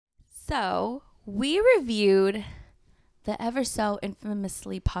So we reviewed the ever so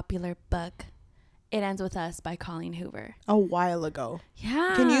infamously popular book It Ends With Us by Colleen Hoover a while ago.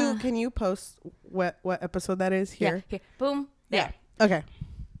 Yeah. Can you post what episode that is here? Yeah, here. Boom. There. Yeah. Okay.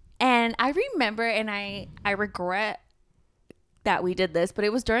 And I remember, and I regret that we did this, but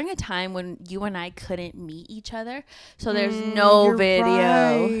it was during a time when you and I couldn't meet each other. So there's no video.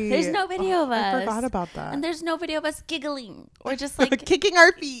 Right. There's no video of us. I forgot about that. And there's no video of us giggling or just like kicking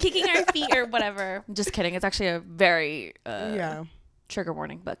our feet or whatever. Just kidding. It's actually a very trigger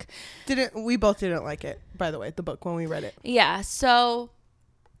warning book. We both didn't like it, by the way, the book when we read it. Yeah. So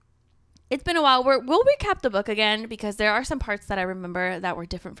it's been a while. We'll recap the book again because there are some parts that I remember that were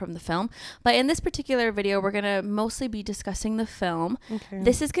different from the film. But in this particular video, we're going to mostly be discussing the film. Okay.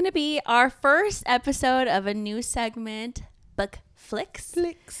 This is going to be our first episode of a new segment, Book Flix.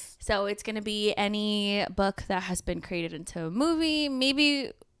 So it's going to be any book that has been created into a movie.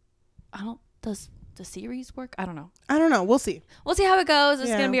 Maybe, does the series work? I don't know. We'll see. We'll see how it goes. This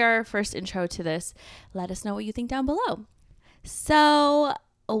is going to be our first intro to this. Let us know what you think down below. So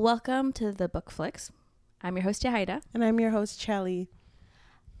welcome to the Book Flix. I'm your host, Yajaira. And I'm your host, Cheli.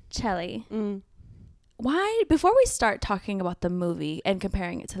 Cheli. Why, before we start talking about the movie and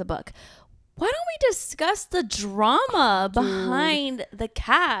comparing it to the book, why don't we discuss the drama behind the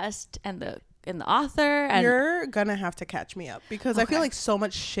cast and the author? And you're gonna have to catch me up because I feel like so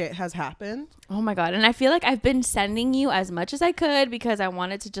much shit has happened. Oh my god. And I feel like I've been sending you as much as I could because I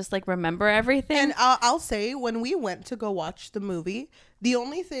wanted to just like remember everything. And I'll say, when we went to go watch the movie, the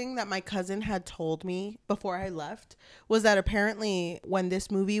only thing that my cousin had told me before I left was that apparently when this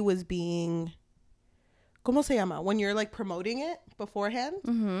movie was being, ¿cómo se llama? When you're like promoting it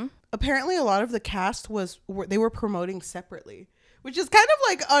beforehand, apparently a lot of the cast they were promoting separately. Which is kind of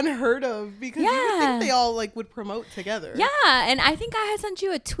like unheard of because you would think they all like would promote together. Yeah, and I think I had sent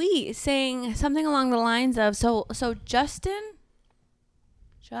you a tweet saying something along the lines of Justin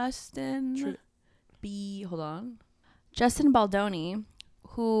Baldoni,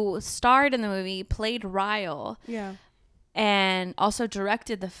 who starred in the movie, played Ryle. Yeah. And also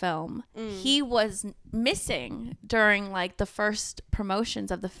directed the film. He was missing during like the first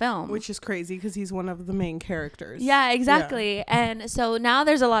promotions of the film, which is crazy because he's one of the main characters. Yeah, exactly. Yeah. And so now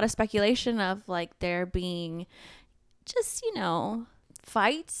there's a lot of speculation of like there being just,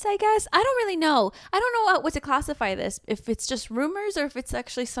 fights, I guess. I don't really know. I don't know what to classify this, if it's just rumors or if it's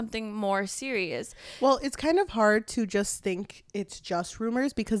actually something more serious. Well, it's kind of hard to just think it's just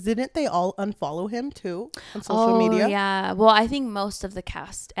rumors because didn't they all unfollow him too on social media? Yeah. Well, I think most of the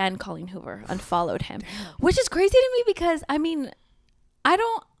cast and Colleen Hoover unfollowed him, which is crazy to me because I mean, I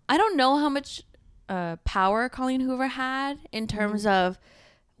don't know how much power Colleen Hoover had in terms of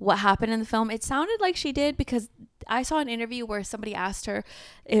what happened in the film. It sounded like she did because I saw an interview where somebody asked her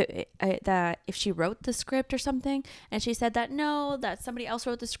that if she wrote the script or something, and she said that no, that somebody else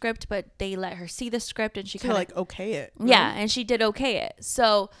wrote the script, but they let her see the script and she kind of like okay it. Right? Yeah, and she did okay it.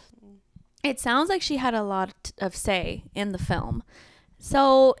 So it sounds like she had a lot of say in the film.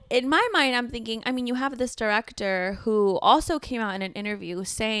 So in my mind, I'm thinking, I mean, you have this director who also came out in an interview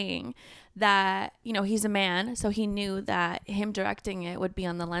saying that, he's a man, so he knew that him directing it would be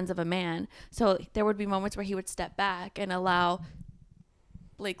on the lens of a man. So there would be moments where he would step back and allow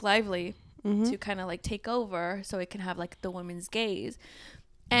Blake Lively to kind of like take over so it can have like the woman's gaze.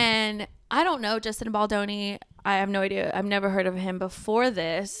 And I don't know, Justin Baldoni, I have no idea. I've never heard of him before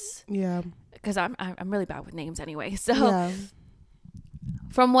this. Yeah. Because I'm really bad with names anyway. So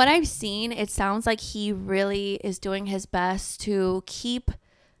from what I've seen, it sounds like he really is doing his best to keep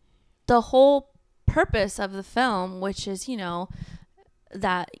the whole purpose of the film, which is,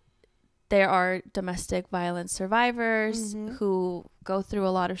 that there are domestic violence survivors who go through a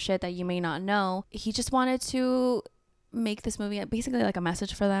lot of shit that you may not know. He just wanted to make this movie basically like a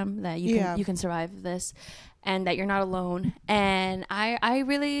message for them that you can survive this and that you're not alone. And I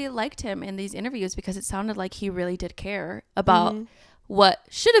really liked him in these interviews because it sounded like he really did care about what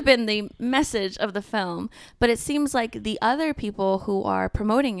should have been the message of the film. But it seems like the other people who are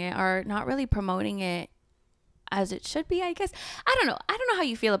promoting it are not really promoting it as it should be, I guess. I don't know how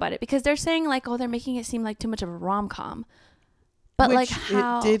you feel about it because they're saying like, oh, they're making it seem like too much of a rom-com. But which like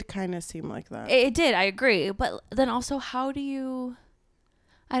how it did kind of seem like that. It did, I agree. But then also, how do you,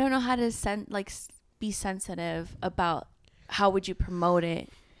 I don't know how to be sensitive about how would you promote it.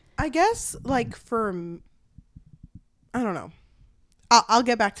 I guess like I don't know. I'll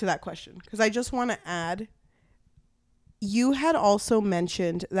get back to that question because I just want to add, you had also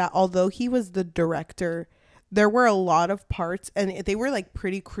mentioned that although he was the director, there were a lot of parts, and they were like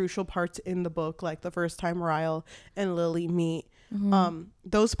pretty crucial parts in the book, like the first time Ryle and Lily meet,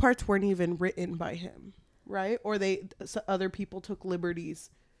 those parts weren't even written by him, right? Or other people took liberties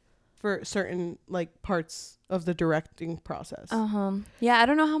for certain like parts of the directing process. Yeah, I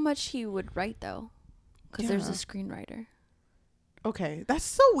don't know how much he would write though, because there's a screenwriter. Okay, that's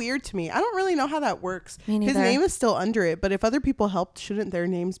so weird to me. I don't really know how that works. Me neither. His name is still under it, but if other people helped, shouldn't their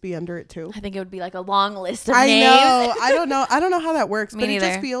names be under it too? I think it would be like a long list of names. I know. I don't know how that works, but neither. It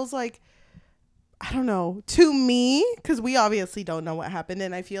just feels like, I don't know, to me, because we obviously don't know what happened,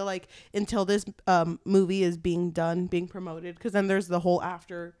 and I feel like until this movie is being promoted, because then there's the whole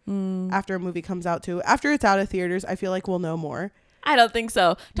after a movie comes out too. After it's out of theaters, I feel like we'll know more. I don't think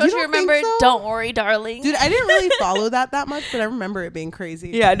so. Don't you remember? So? Don't worry, darling. Dude, I didn't really follow that much, but I remember it being crazy.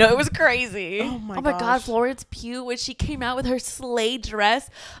 Yeah, no, it was crazy. Oh my God, Florence Pugh, when she came out with her sleigh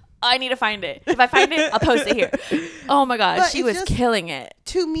dress, I need to find it. If I find it, I'll post it here. Oh my God, she was killing it.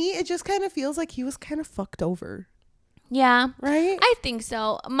 To me, it just kind of feels like he was kind of fucked over. Yeah. Right? I think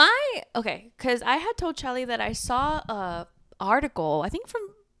so. Because I had told Cheli that I saw a article, I think from,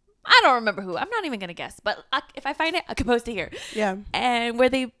 I don't remember who. I'm not even going to guess. But if I find it, I can post it here. Yeah. And where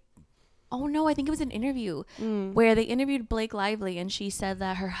they, I think it was an interview where they interviewed Blake Lively, and she said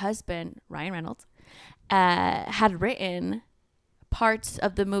that her husband, Ryan Reynolds, had written parts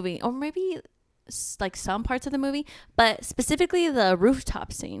of the movie, or maybe like some parts of the movie, but specifically the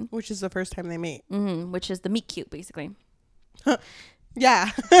rooftop scene. Which is the first time they meet. Which is the meet cute, basically. Yeah.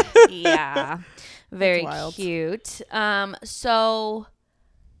 Yeah. Very cute. So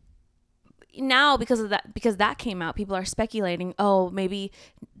now because that came out, people are speculating, maybe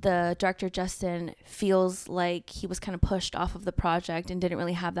the director Justin feels like he was kind of pushed off of the project and didn't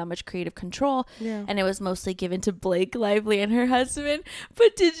really have that much creative control, and it was mostly given to Blake Lively and her husband.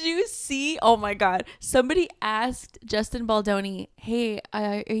 But did you see, oh my God, somebody asked Justin Baldoni, hey,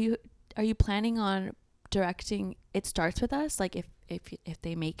 are you planning on directing It Starts With Us, like if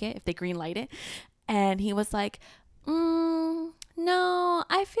they make it, if they green light it? And he was like, no,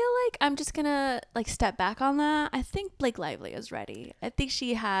 I feel like I'm just gonna like step back on that. I think Blake Lively is ready. I think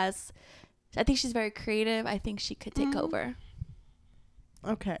she's very creative. I think she could take over.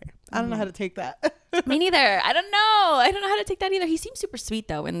 Okay. I don't know how to take that. Me neither. I don't know how to take that either. He seems super sweet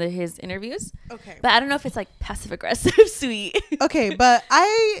though in his interviews. Okay. But I don't know if it's like passive aggressive sweet. Okay, but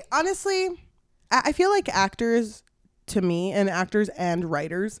I honestly, I feel like actors and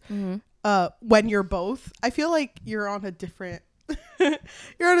writers, when you're both, I feel like you're on a different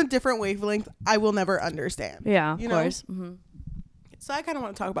wavelength. I will never understand. Yeah, of course. So I kind of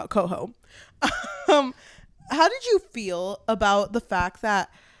want to talk about Coho. How did you feel about the fact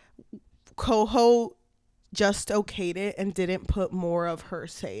that Coho just okayed it and didn't put more of her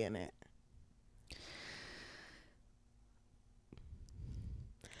say in it?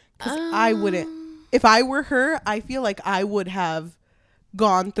 Because I wouldn't. If I were her, I feel like I would have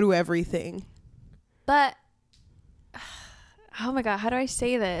gone through everything. But oh my God, how do I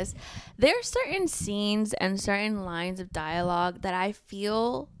say this? There are certain scenes and certain lines of dialogue that I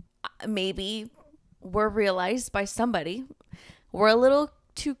feel maybe were realized by somebody were a little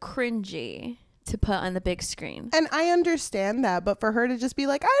too cringy to put on the big screen. And I understand that, but for her to just be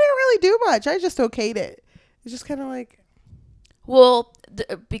like, I didn't really do much, I just okayed it. It's just kind of like... Well,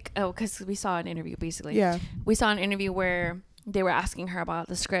 because we saw an interview, basically. Yeah. We saw an interview where they were asking her about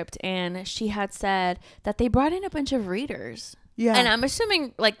the script, and she had said that they brought in a bunch of readers. Yeah. And I'm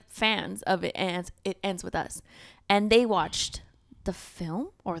assuming like fans of it, and It Ends With Us. And they watched the film,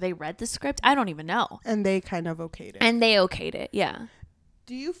 or they read the script. I don't even know. And they kind of okayed it. Yeah.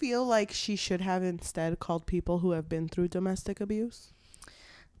 Do you feel like she should have instead called people who have been through domestic abuse?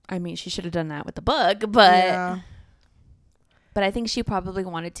 I mean, she should have done that with the book, but... Yeah. But I think she probably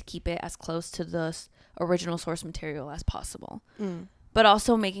wanted to keep it as close to the original source material as possible. But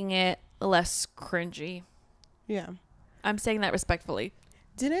also making it less cringy. Yeah. I'm saying that respectfully.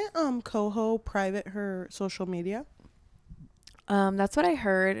 Didn't Coho private her social media? That's what I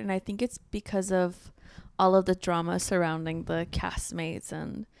heard, and I think it's because of all of the drama surrounding the castmates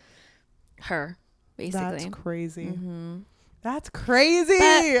and her, basically. That's crazy. That's crazy.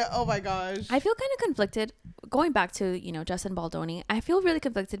 But oh my gosh. I feel kind of conflicted. Going back to, Justin Baldoni, I feel really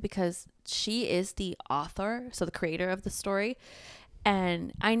conflicted because she is the author, so the creator of the story.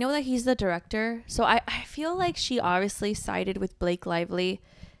 And I know that he's the director. So I feel like she obviously sided with Blake Lively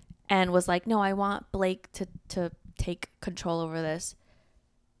and was like, no, I want Blake to take control over this.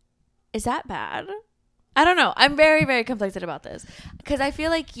 Is that bad? I don't know. I'm very, very conflicted about this because I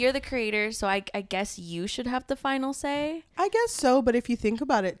feel like you're the creator, so I guess you should have the final say. I guess so, but if you think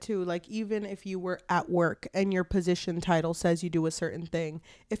about it too, like even if you were at work and your position title says you do a certain thing,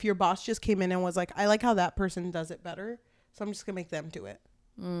 if your boss just came in and was like, I like how that person does it better, so I'm just gonna make them do it.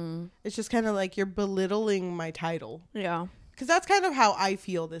 It's just kind of like you're belittling my title. Yeah, because that's kind of how I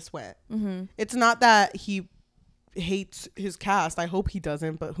feel this went. It's not that he hates his cast. I hope he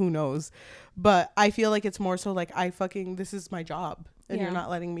doesn't, but who knows. But I feel like it's more so like this is my job, and you're not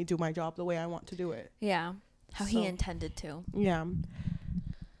letting me do my job the way I want to do it. Yeah, how he intended to. Yeah.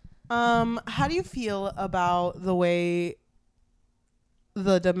 How do you feel about the way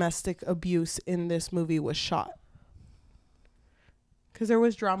the domestic abuse in this movie was shot? Because there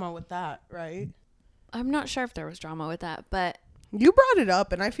was drama with that, right? I'm not sure if there was drama with that, but you brought it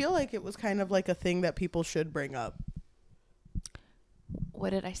up, and I feel like it was kind of like a thing that people should bring up.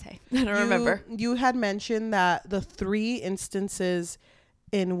 What did I say? I don't remember. You had mentioned that the 3 instances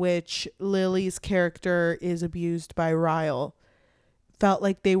in which Lily's character is abused by Ryle felt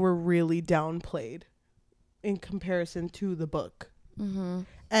like they were really downplayed in comparison to the book.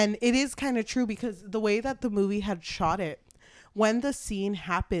 And it is kind of true, because the way that the movie had shot it, when the scene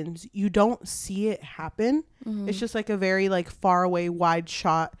happens, you don't see it happen. It's just like a very like far away wide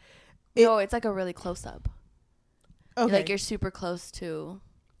shot. It's like a really close up. Okay. Like you're super close to.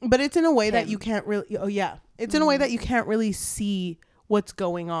 But it's in a way that you can't really. It's in a way that you can't really see what's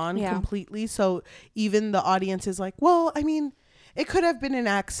going on completely. So even the audience is like, well, I mean, it could have been an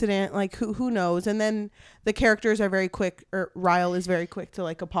accident. Like who knows? And then the characters are very quick, or Ryle is very quick to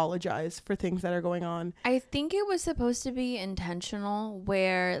like apologize for things that are going on. I think it was supposed to be intentional,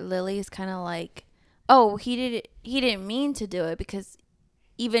 where Lily's kind of like, oh, he didn't mean to do it, because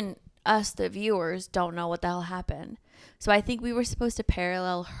even us, the viewers, don't know what the hell happened. So I think we were supposed to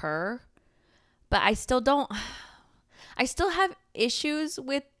parallel her, but I still have issues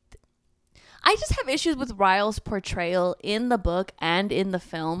with. I just have issues with Ryle's portrayal in the book and in the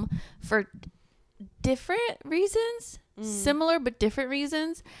film for different reasons, similar but different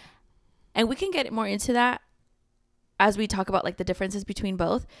reasons. And we can get more into that as we talk about like the differences between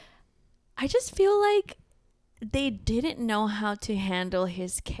both. I just feel like they didn't know how to handle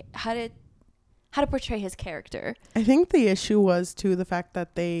how to portray his character. I think the issue was too the fact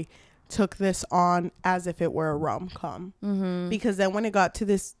that they took this on as if it were a rom-com, because then when it got to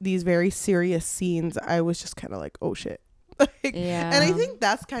these very serious scenes, I was just kind of like, oh shit. And I think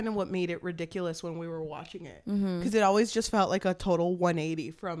that's kind of what made it ridiculous when we were watching it, because it always just felt like a total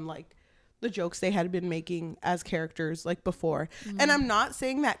 180 from like the jokes they had been making as characters like before. And I'm not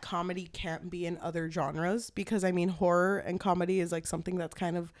saying that comedy can't be in other genres, because I mean horror and comedy is like something that's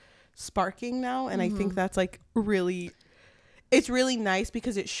kind of sparking now, and I think that's like it's really nice,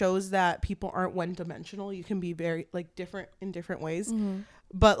 because it shows that people aren't one-dimensional. You can be very like different in different ways.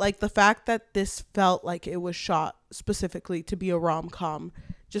 But like the fact that this felt like it was shot specifically to be a rom-com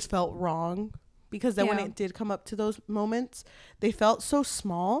just felt wrong, because then when it did come up to those moments, they felt so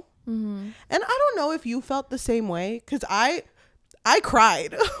small. And I don't know if you felt the same way, because I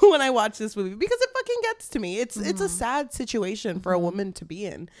cried when I watched this movie, because it fucking gets to me. It's a sad situation for a woman to be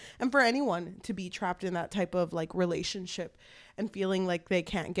in, and for anyone to be trapped in that type of like relationship and feeling like they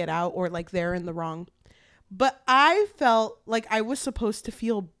can't get out, or like they're in the wrong. But I felt like I was supposed to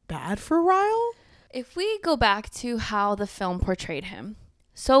feel bad for Ryle. If we go back to how the film portrayed him.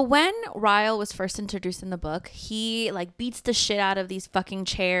 So when Ryle was first introduced in the book, he like beats the shit out of these fucking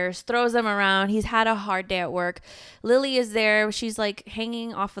chairs, throws them around. He's had a hard day at work. Lily is there. She's like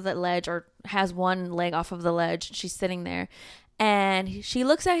hanging off of the ledge, or has one leg off of the ledge. She's sitting there, and she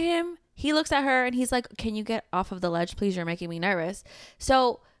looks at him. He looks at her, and he's like, can you get off of the ledge, please? You're making me nervous.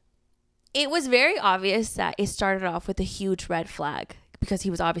 So it was very obvious that it started off with a huge red flag, because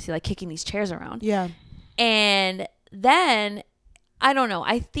he was obviously like kicking these chairs around. Yeah. And then, I don't know,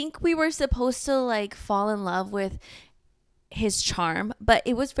 I think we were supposed to like fall in love with his charm, but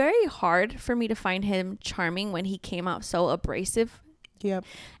it was very hard for me to find him charming when he came out so abrasive. Yep.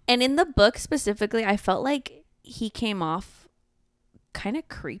 And in the book specifically, I felt like he came off kind of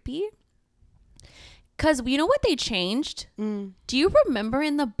creepy. Because you know what they changed? Do you remember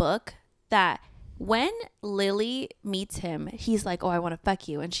in the book that when Lily meets him, he's like, oh, I want to fuck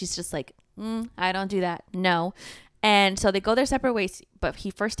you. And she's just like, I don't do that. No. And so they go their separate ways, but he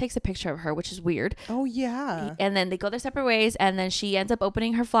first takes a picture of her, which is weird. Oh, yeah. And then they go their separate ways, and then she ends up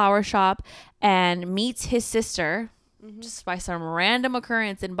opening her flower shop and meets his sister just by some random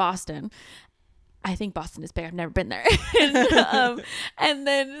occurrence in Boston. I think Boston is big. I've never been there. And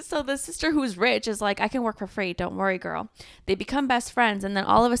then so the sister who's rich is like, I can work for free. Don't worry, girl. They become best friends. And then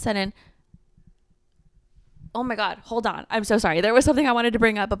all of a sudden, oh my God, hold on. I'm so sorry. There was something I wanted to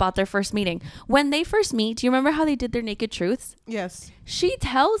bring up about their first meeting. When they first meet, do you remember how they did their naked truths? Yes. She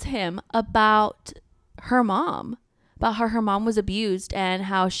tells him about her mom, about how her mom was abused and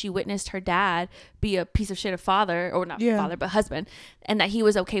how she witnessed her dad be a piece of shit of father, or not father, but husband, and that he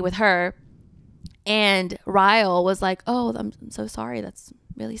was okay with her. And Ryle was like, oh, I'm so sorry. That's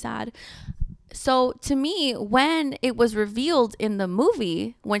really sad. So to me, when it was revealed in the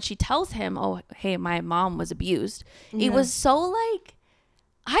movie, when she tells him, oh, hey, my mom was abused, it was so like,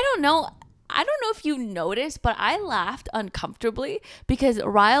 I don't know if you noticed, but I laughed uncomfortably because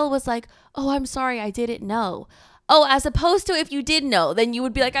Ryle was like, oh, I'm sorry, I didn't know. Oh, as opposed to if you did know, then you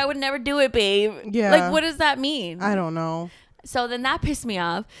would be like, I would never do it, babe. Yeah. Like, what does that mean? I don't know. So then that pissed me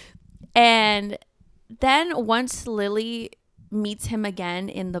off. And then once Lily meets him again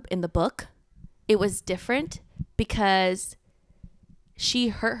in the book, it was different because she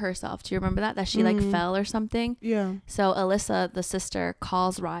hurt herself. Do you remember that she like fell or something? Yeah. So Alyssa, the sister,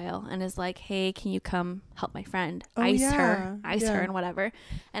 calls Ryle and is like, hey, can you come help my friend? Ice her and whatever.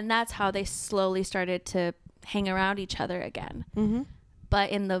 And that's how they slowly started to hang around each other again. But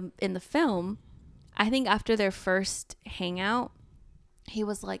in the film, I think after their first hangout, he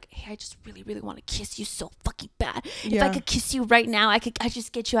was like, hey, I just really, really want to kiss you so fucking bad. If I could kiss you right now, I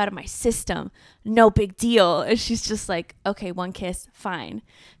just get you out of my system. No big deal. And she's just like, okay, one kiss, fine.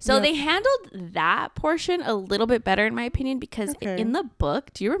 So they handled that portion a little bit better, in my opinion, because in the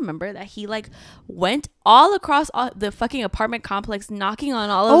book, do you remember that he like went all across the fucking apartment complex knocking on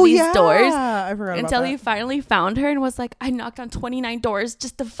all of these doors I forgot until he finally found her and was like, I knocked on 29 doors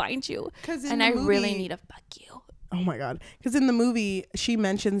just to find you. And I really need to fuck you. Oh my God. Because in the movie, she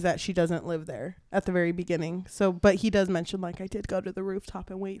mentions that she doesn't live there at the very beginning. So, but he does mention like, I did go to the rooftop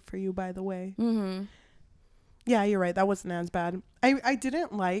and wait for you, by the way. Yeah, you're right. That wasn't as bad. I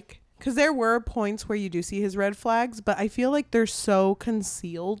didn't like, because there were points where you do see his red flags, but I feel like they're so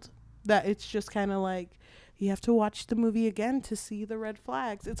concealed that it's just kind of like, you have to watch the movie again to see the red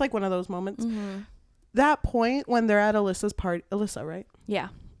flags. It's like one of those moments. That point when they're at Alyssa's party, Alyssa, right? Yeah.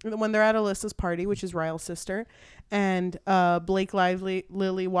 When they're at Alyssa's party, which is Ryle's sister, and Blake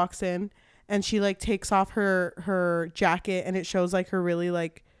Lily walks in and she like takes off her jacket and it shows like her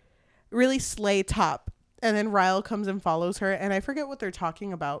really slay top, and then Ryle comes and follows her, and I forget what they're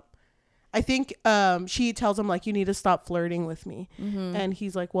talking about. I think she tells him like, you need to stop flirting with me, and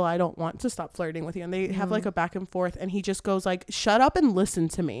he's like, well, I don't want to stop flirting with you, and they have like a back and forth, and he just goes like, shut up and listen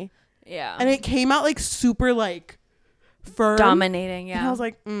to me. Yeah. And it came out like super like firm, dominating. Yeah. And I was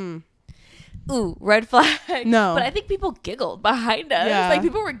like, ooh, red flag. No. But I think people giggled behind us. Yeah. Like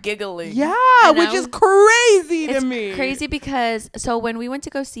people were giggling. Yeah, which is crazy to me. It's crazy because so when we went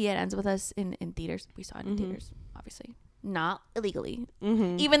to go see it, Ends With Us in theaters. We saw it in theaters, obviously. Not illegally.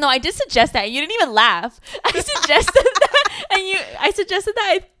 Even though I did suggest that. And you didn't even laugh. I suggested that. And I suggested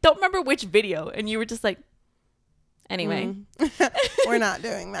that. I don't remember which video. And you were just like, anyway. We're not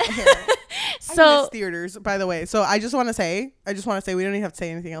doing that here. So I miss theaters, by the way. So I just want to say we don't even have to say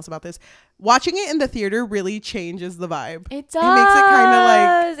anything else about this. Watching it in the theater really changes the vibe. It does. It makes it kind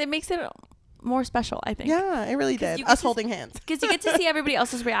of like, it makes it more special, I think. Yeah, it really did. Us holding hands. Because you get to see everybody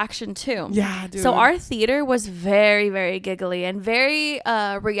else's reaction too. Yeah, dude. So our theater was very, very giggly and very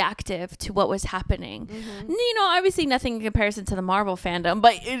reactive to what was happening. You know, obviously nothing in comparison to the Marvel fandom,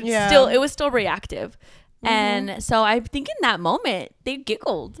 but it was still reactive. And so I think in that moment they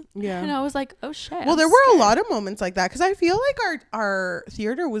giggled. Yeah. And I was like, oh shit. Well, there were a lot of moments like that because I feel like our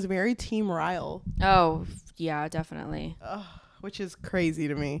theater was very Team Ryle. Oh, yeah, definitely. Which is crazy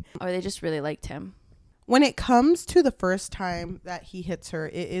to me. Or they just really liked him. When it comes to the first time that he hits her,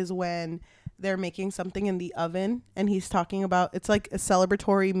 it is when they're making something in the oven and he's talking about, it's like a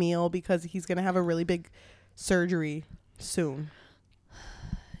celebratory meal because he's going to have a really big surgery soon.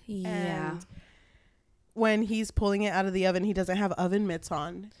 Yeah. And when he's pulling it out of the oven, he doesn't have oven mitts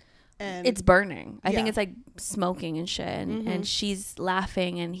on. And it's burning. I think it's like smoking and shit. And she's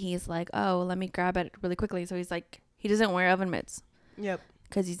laughing and he's like, oh, let me grab it really quickly. So he's like, he doesn't wear oven mitts. Yep.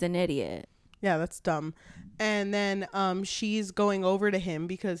 Because he's an idiot. Yeah, that's dumb. And then she's going over to him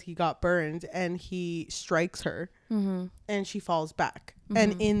because he got burned and he strikes her and she falls back.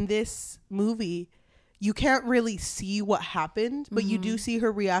 And in this movie, you can't really see what happened, but you do see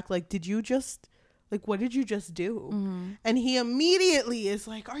her react like, what did you just do? And he immediately is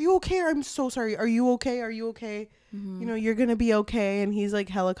like, are you okay? I'm so sorry. Are you okay? Are you okay? You know, you're going to be okay. And he's like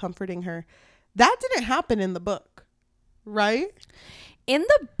hella comforting her. That didn't happen in the book, right? In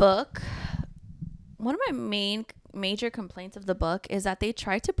the book, one of my major complaints of the book is that they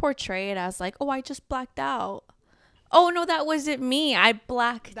tried to portray it as like, oh, I just blacked out. Oh, no, that wasn't me. I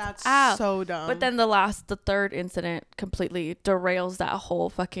blacked out. That's so dumb. But then the third incident completely derails that whole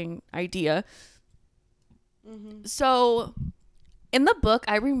fucking idea. So In the book,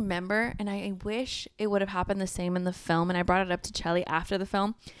 I remember, and I wish it would have happened the same in the film, and I brought it up to Cheli after the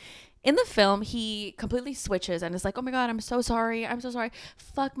film. In the film, he completely switches and is like, oh my God, I'm so sorry. I'm so sorry.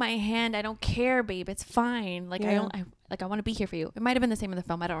 Fuck my hand. I don't care, babe. It's fine. Like, I want to be here for you. It might have been the same in the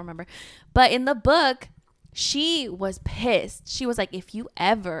film. I don't remember. But in the book, she was pissed. She was like, if you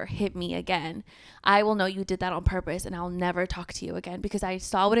ever hit me again, I will know you did that on purpose and I'll never talk to you again because I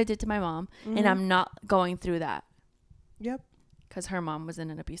saw what it did to my mom and I'm not going through that. Yep. Because her mom was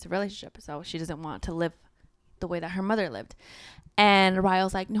in an abusive relationship. So she doesn't want to live the way that her mother lived. And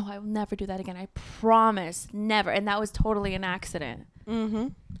Ryle's like, no, I will never do that again. I promise. Never. And that was totally an accident. Mm-hmm.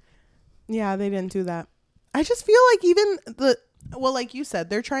 Yeah, they didn't do that. I just feel like even like you said,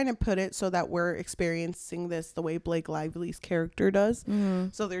 they're trying to put it so that we're experiencing this the way Blake Lively's character does. Mm-hmm.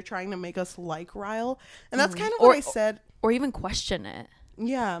 So they're trying to make us like Ryle. And that's kind of what I said. Or even question it.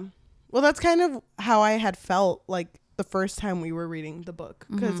 Yeah. Well, that's kind of how I had felt like the first time we were reading the book.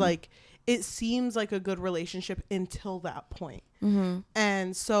 Because like it seems like a good relationship until that point. Mm-hmm.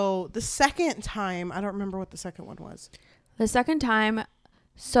 And so the second time, I don't remember what the second one was. The second time,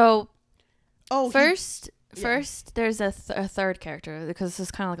 so first there's a third character because this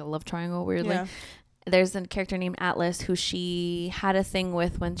is kind of like a love triangle weirdly. Yeah. There's a character named Atlas who she had a thing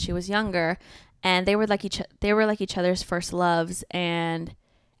with when she was younger, and they were like each other's first loves. And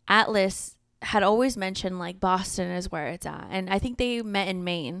Atlas had always mentioned like Boston is where it's at, and I think they met in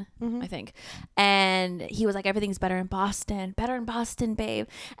Maine. I think, and he was like, everything's better in Boston, babe.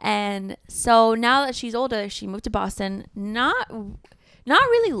 And so now that she's older, she moved to Boston, not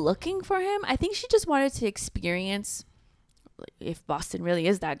really looking for him. I think she just wanted to experience if Boston really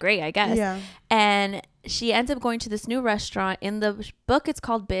is that great, I guess. Yeah. And she ends up going to this new restaurant. In the book it's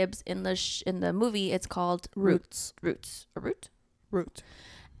called Bibs, in the movie it's called Roots.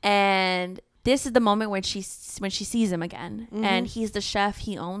 And this is the moment when she sees him again. And he's the chef,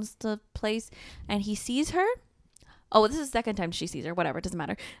 he owns the place, and he sees her. Oh, this is the second time she sees her, whatever, it doesn't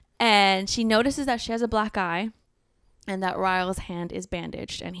matter. And she notices that she has a black eye and that Ryle's hand is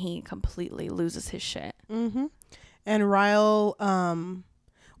bandaged, and he completely loses his shit. And Ryle,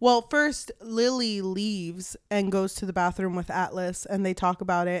 well, first Lily leaves and goes to the bathroom with Atlas, and they talk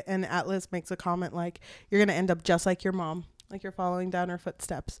about it, and Atlas makes a comment like, you're going to end up just like your mom, like you're following down her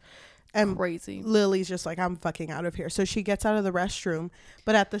footsteps. And crazy. Lily's just like, I'm fucking out of here. So she gets out of the restroom,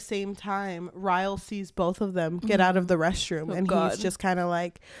 but at the same time, Ryle sees both of them get out of the restroom, and he's just kind of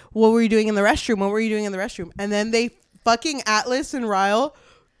like, what were you doing in the restroom? And then they fucking Atlas and Ryle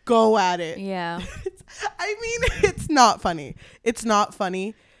go at it. Yeah. I mean, it's not funny.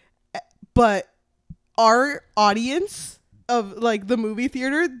 But our audience of like the movie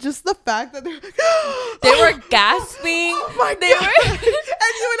theater, just the fact that they were gasping. Oh my God. And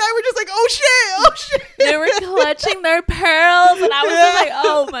you and I were just like, oh shit. They were clutching their pearls, and I was just like,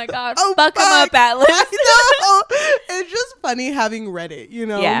 oh my God, fuck them up, Atlas. I know. It's just funny having read it, you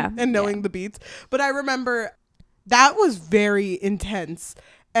know, and knowing the beats. But I remember that was very intense,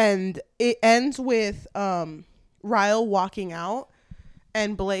 and it ends with Ryle walking out.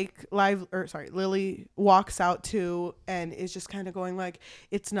 And Lily walks out too, and is just kind of going like,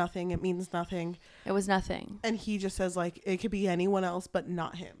 it's nothing. It means nothing. It was nothing. And he just says like, it could be anyone else, but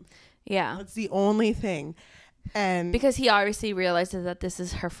not him. Yeah. That's the only thing. And because he obviously realizes that this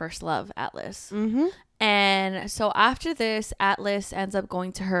is her first love, Atlas. And so after this, Atlas ends up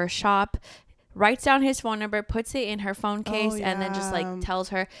going to her shop, writes down his phone number, puts it in her phone case, and then just like tells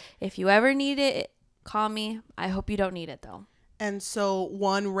her, if you ever need it, call me. I hope you don't need it though. And so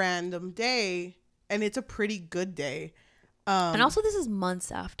one random day, and it's a pretty good day. And also this is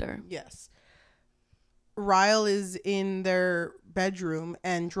months after. Yes. Ryle is in their bedroom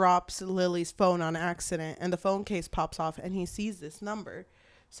and drops Lily's phone on accident, and the phone case pops off, and he sees this number.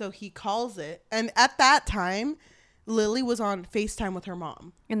 So he calls it. And at that time, Lily was on FaceTime with her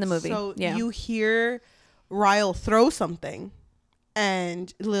mom. In the movie. So you hear Ryle throw something,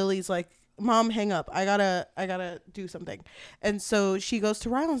 and Lily's like, Mom, hang up. I gotta do something. And so she goes to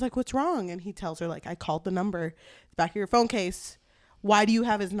Ryle and is like, what's wrong? And he tells her like, I called the number, back of your phone case. Why do you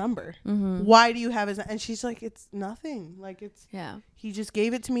have his number? Why do you have his? And she's like, it's nothing. Like he just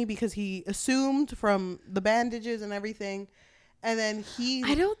gave it to me because he assumed from the bandages and everything. And then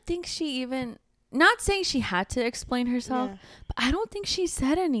I don't think she even, not saying she had to explain herself, but I don't think she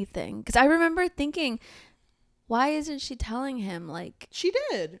said anything. Because I remember thinking, why isn't she telling him? Like, she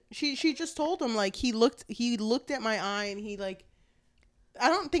did. She just told him, like, he looked at my eye, and he like, I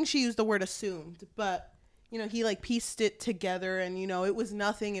don't think she used the word assumed, but you know, he like pieced it together and, you know, it was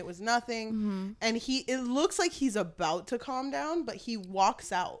nothing. And it looks like he's about to calm down, but he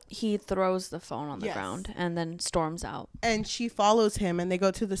walks out. He throws the phone on the ground and then storms out. And she follows him and they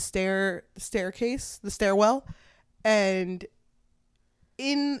go to the stairwell. And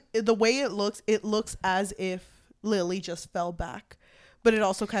in the way it looks as if Lily just fell back. But it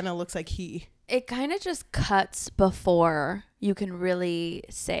also kind of looks like it kind of just cuts before you can really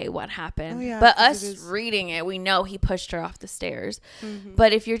say what happened. Oh, yeah, but us reading it, we know he pushed her off the stairs.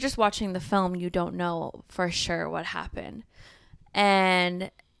 But if you're just watching the film, you don't know for sure what happened.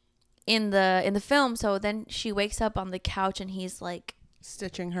 And in the film, so then she wakes up on the couch and he's like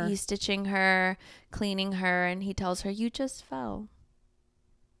stitching her. He's stitching her, cleaning her, and he tells her, "You just fell."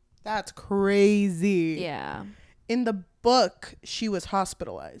 That's crazy. Yeah. In the book, she was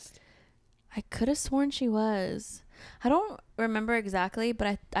hospitalized. I could have sworn she was. I don't remember exactly,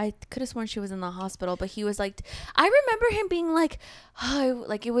 but I could have sworn she was in the hospital. But he was like, I remember him being like, oh,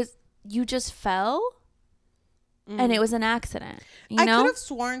 like it was, you just fell and it was an accident. You know? I could have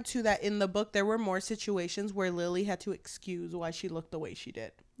sworn too that in the book there were more situations where Lily had to excuse why she looked the way she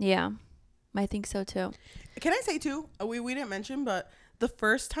did. Yeah, I think so too. Can I say too? We didn't mention, but the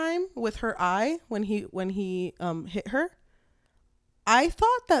first time with her eye when he hit her, I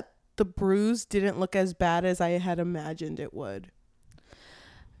thought that the bruise didn't look as bad as I had imagined it would.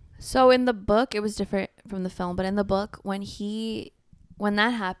 So in the book, it was different from the film, but in the book, when that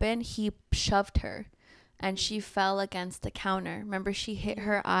happened, he shoved her and she fell against the counter. Remember, she hit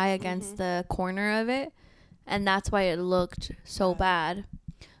her eye against the corner of it, and that's why it looked so bad.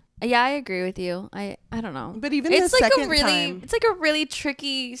 Yeah, I agree with you. I don't know. But even it's like it's like a really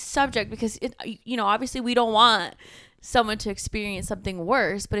tricky subject because obviously we don't want someone to experience something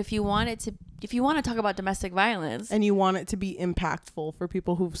worse, but if you want to talk about domestic violence and you want it to be impactful for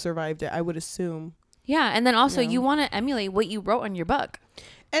people who've survived it, I would assume. Yeah, and then also you want to emulate what you wrote on your book.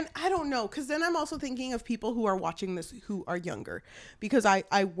 And I don't know, because then I'm also thinking of people who are watching this who are younger, because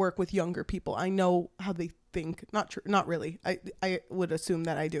I work with younger people. I know how they think. Not really. I would assume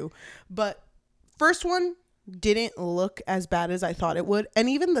that I do. But first one didn't look as bad as I thought it would. And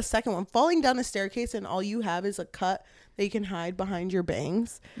even the second one, falling down a staircase and all you have is a cut that you can hide behind your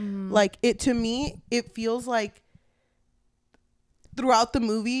bangs. Like, it, to me, it feels like throughout the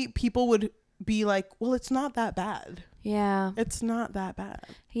movie, people would be like, well, it's not that bad. Yeah. It's not that bad.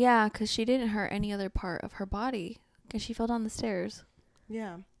 Yeah, because she didn't hurt any other part of her body because she fell down the stairs.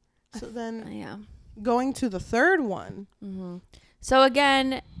 Yeah. So then going to the third one. So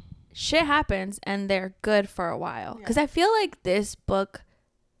again, shit happens and they're good for a while. Because I feel like this book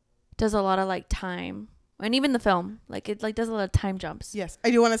does a lot of like time. And even the film, like it like does a lot of time jumps. Yes. I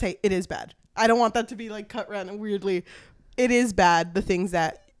do want to say it is bad. I don't want that to be like cut random weirdly. It is bad, the things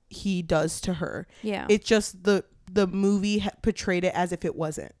that he does to her. Yeah. It's just the movie portrayed it as if it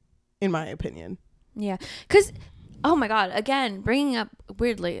wasn't, in my opinion. Yeah. Because, oh my God, again, bringing up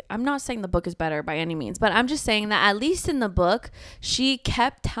weirdly, I'm not saying the book is better by any means, but I'm just saying that at least in the book, she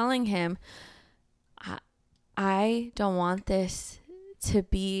kept telling him, I don't want this to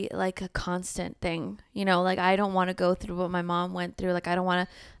be like a constant thing, like I don't want to go through what my mom went through. Like I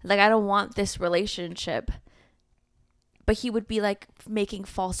don't want this relationship. But he would be like making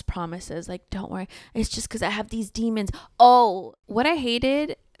false promises. Like, don't worry. It's just because I have these demons. Oh, what I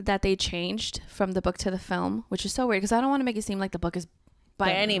hated that they changed from the book to the film, which is so weird because I don't want to make it seem like the book is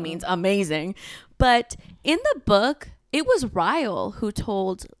by any means amazing. But in the book, it was Ryle who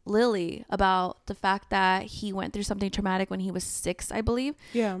told Lily about the fact that he went through something traumatic when he was 6, I believe.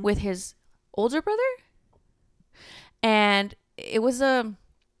 Yeah. With his older brother. And it was a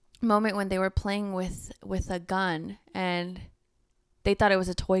moment when they were playing with a gun and they thought it was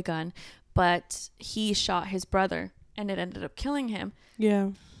a toy gun, but he shot his brother and it ended up killing him.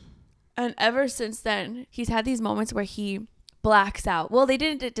 Yeah. And ever since then, he's had these moments where he blacks out. Well, they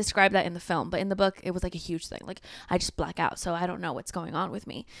didn't describe that in the film, but in the book, it was like a huge thing. Like, I just black out, so I don't know what's going on with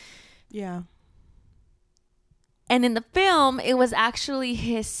me. Yeah. And in the film, it was actually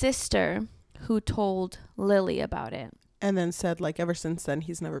his sister who told Lily about it. And then said, like, ever since then,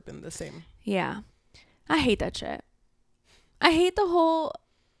 he's never been the same. Yeah. I hate that shit. I hate the whole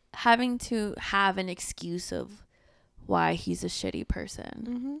having to have an excuse of why he's a shitty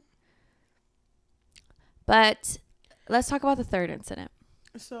person. But let's talk about the third incident.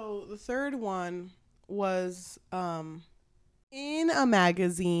 So the third one was in a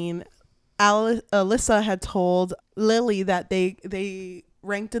magazine. Alyssa had told Lily that they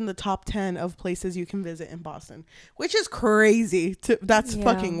ranked in the top 10 of places you can visit in Boston, which is crazy. That's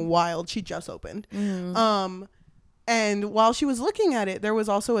fucking wild. She just opened. And while she was looking at it, there was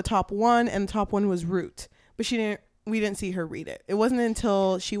also a top 1, and top 1 was Root, But we didn't see her read it. It wasn't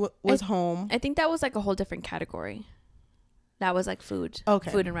until she was home. I think that was like a whole different category. That was like food.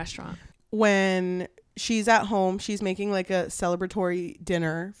 Okay. Food and restaurant. When she's at home, she's making like a celebratory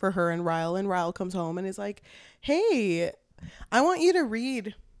dinner for her and Ryle comes home and is like, hey, I want you to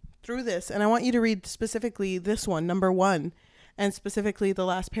read through this, and I want you to read specifically this one, number 1, and specifically the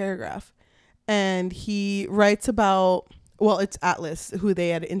last paragraph. And he writes about, well, it's Atlas who they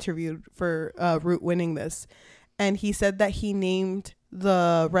had interviewed for Root winning this, and he said that he named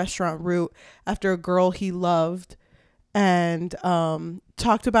the restaurant Root after a girl he loved, and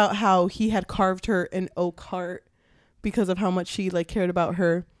talked about how he had carved her an oak heart because of how much she like cared about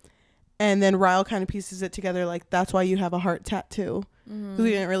her. And then Ryle kind of pieces it together, like, that's why you have a heart tattoo. We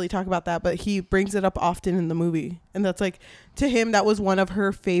didn't really talk about that, but he brings it up often in the movie. And that's like, to him, that was one of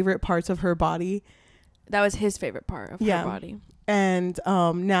her favorite parts of her body. That was his favorite part of her body. And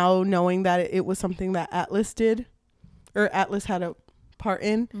now knowing that it was something that Atlas did, or Atlas had a part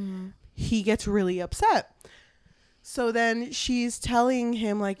in, he gets really upset. So then she's telling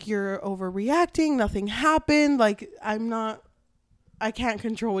him, like, you're overreacting. Nothing happened. Like, I can't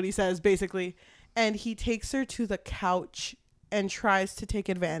control what he says, basically. And he takes her to the couch and tries to take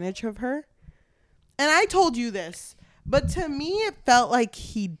advantage of her. And I told you this, but to me, it felt like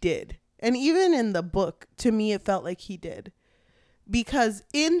he did. And even in the book, to me, it felt like he did. Because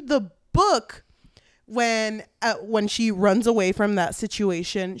in the book, when she runs away from that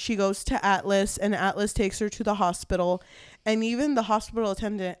situation, she goes to Atlas, and Atlas takes her to the hospital. And even the hospital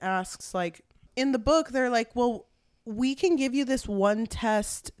attendant asks, like, in the book, they're like, well, we can give you this one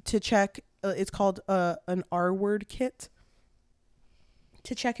test to check. It's called an R-word kit,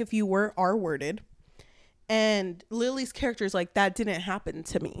 to check if you were R-worded. And Lily's character is like, that didn't happen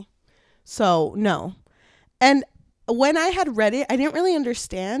to me. So, no. And when I had read it, I didn't really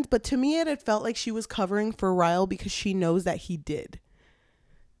understand. But to me, it had felt like she was covering for Ryle because she knows that he did.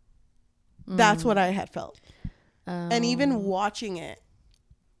 That's what I had felt. And even watching it,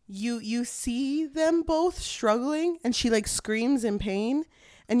 you see them both struggling, and she like screams in pain,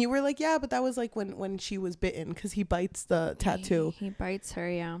 and you were like, yeah, but that was like when she was bitten, because he bites the tattoo. He bites her,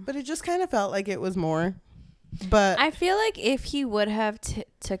 yeah. But it just kind of felt like it was more. But I feel like if he would have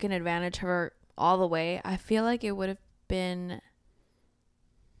taken advantage of her all the way, I feel like it would have been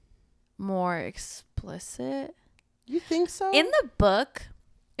more explicit. You think so? In the book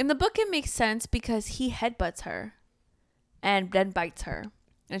it makes sense because he headbutts her and then bites her.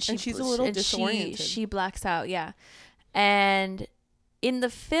 And she's a little disoriented. She blacks out, yeah. And in the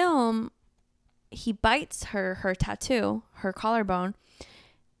film, he bites her tattoo, her collarbone,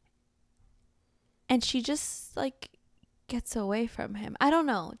 and she just like gets away from him. I don't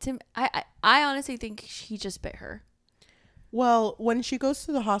know. I honestly think he just bit her. Well, when she goes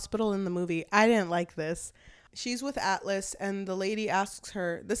to the hospital in the movie, I didn't like this. She's with Atlas, and the lady asks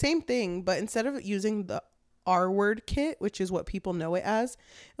her the same thing, but instead of using the R-word kit, which is what people know it as,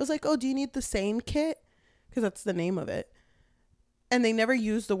 it was like, oh, do you need the sane kit? Because that's the name of it. And they never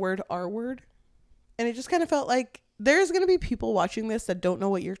used the word R-word. And it just kind of felt like there's going to be people watching this that don't know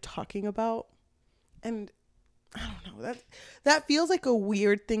what you're talking about. And I don't know, that feels like a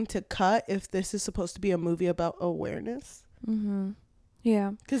weird thing to cut if this is supposed to be a movie about awareness.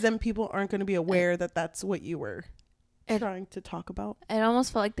 Yeah. Because then people aren't going to be aware that that's what you were trying to talk about. It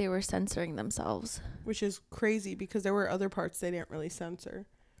almost felt like they were censoring themselves, which is crazy because there were other parts they didn't really censor.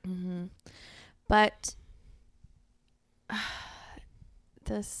 But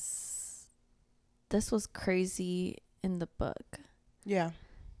this was crazy in the book. Yeah,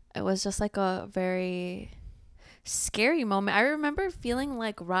 it was just like a very scary moment. I remember feeling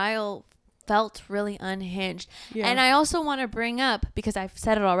like Ryle felt really unhinged. Yeah. And I also want to bring up, because I've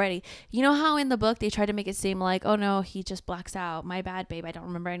said it already, you know how in the book they tried to make it seem like, oh no, he just blacks out. My bad, babe. I don't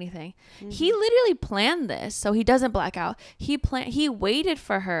remember anything. He literally planned this so he doesn't black out. He waited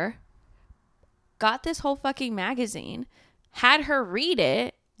for her, got this whole fucking magazine, had her read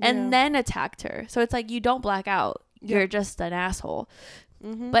it, and then attacked her. So it's like, you don't black out. You're just an asshole.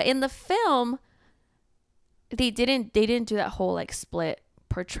 But in the film, they didn't do that whole like split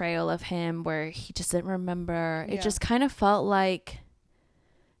portrayal of him where he just didn't remember. It just kind of felt like,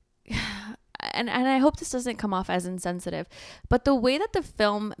 and I hope this doesn't come off as insensitive, but the way that the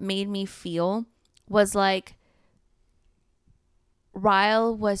film made me feel was like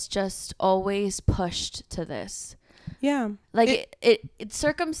Ryle was just always pushed to this. Yeah. Like it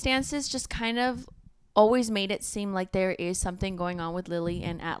circumstances just kind of always made it seem like there is something going on with Lily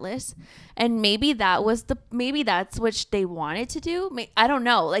and Atlas, and maybe that's what they wanted to do. I don't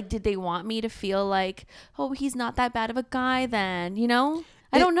know, like, did they want me to feel like, oh, he's not that bad of a guy then, you know?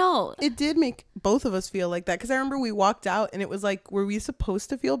 I don't know. It did make both of us feel like that, because I remember we walked out and it was like, were we supposed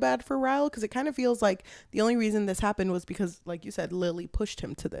to feel bad for Ryle? Because it kind of feels like the only reason this happened was because, like you said, Lily pushed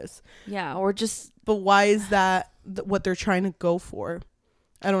him to this. Yeah, or just... But why is that what they're trying to go for?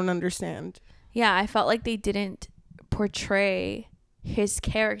 I don't understand. Yeah, I felt like they didn't portray his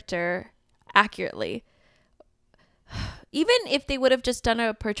character accurately. Even if they would have just done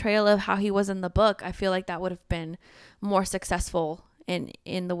a portrayal of how he was in the book, I feel like that would have been more successful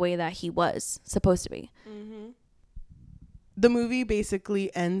in the way that he was supposed to be. Mm-hmm. The movie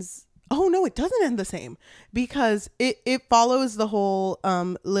basically ends... Oh, no, it doesn't end the same, because it follows the whole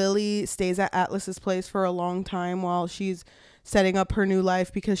Lily stays at Atlas's place for a long time while she's setting up her new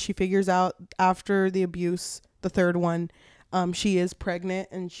life, because she figures out after the abuse, the third one, she is pregnant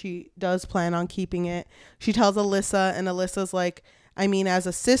and she does plan on keeping it. She tells Alyssa, and Alyssa's like, I mean, as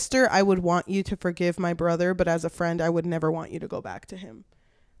a sister, I would want you to forgive my brother, but as a friend, I would never want you to go back to him.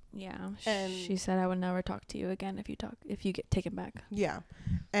 Yeah. And she said, I would never talk to you again if you get taken back. Yeah.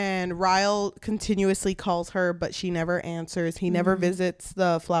 And Ryle continuously calls her, but she never answers. He never visits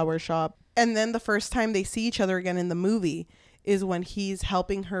the flower shop. And then the first time they see each other again in the movie is when he's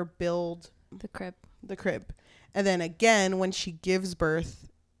helping her build the crib. And then again, when she gives birth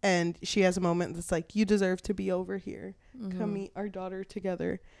and she has a moment that's like, you deserve to be over here. Come meet our daughter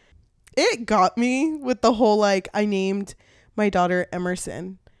together. It got me with the whole, like, I named my daughter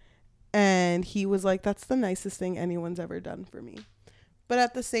Emerson. And he was like, that's the nicest thing anyone's ever done for me. But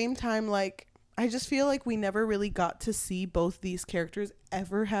at the same time, like, I just feel like we never really got to see both these characters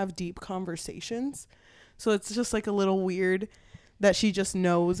ever have deep conversations. So it's just like a little weird that she just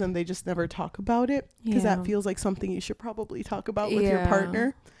knows and they just never talk about it. Because that feels like something you should probably talk about with your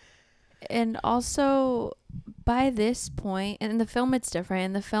partner. And also, by this point, and in the film it's different.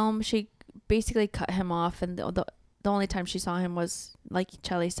 In the film, she basically cut him off, and the only time she saw him was, like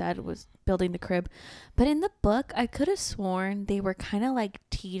Cheli said, was building the crib. But in the book, I could have sworn they were kind of like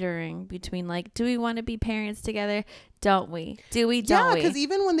teetering between, like, do we want to be parents together? Don't we? Do we? Don't we? Yeah, because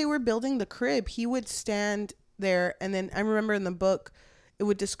even when they were building the crib, he would stand there, and then I remember in the book, it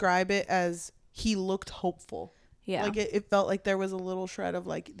would describe it as he looked hopeful. Yeah. Like it felt like there was a little shred of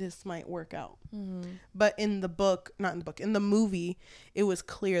like, this might work out. But in the book, not in the book, in the movie, it was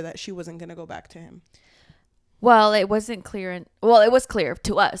clear that she wasn't going to go back to him. Well, it wasn't clear. It was clear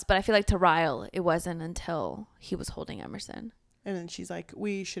to us, but I feel like to Ryle, it wasn't until he was holding Emerson. And then she's like,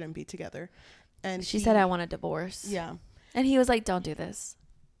 we shouldn't be together. And she said, I want a divorce. Yeah. And he was like, don't do this.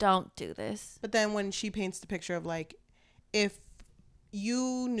 Don't do this. But then when she paints the picture of like, if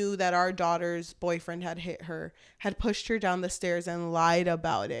you knew that our daughter's boyfriend had hit her, had pushed her down the stairs and lied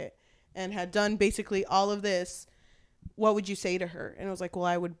about it, and had done basically all of this, what would you say to her? And it was like, well,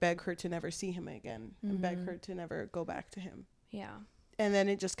 I would beg her to never see him again and beg her to never go back to him. Yeah. And then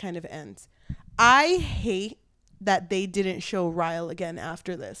it just kind of ends. I hate that they didn't show Ryle again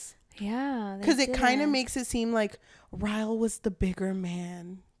after this. Yeah. Because it kind of makes it seem like Ryle was the bigger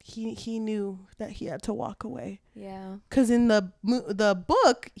man. He knew that he had to walk away. Yeah. Because in the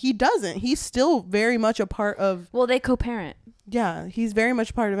book, he doesn't. He's still very much a part of... Well, they co-parent. Yeah, he's very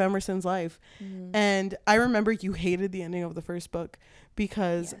much part of Emerson's life. And I remember you hated the ending of the first book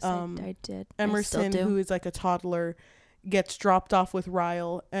because yes, I did. Emerson, who is like a toddler, gets dropped off with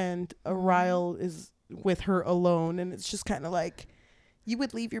Ryle, and Ryle is with her alone. And it's just kind of like... You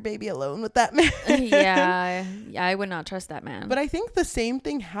would leave your baby alone with that man. Yeah, I would not trust that man. But I think the same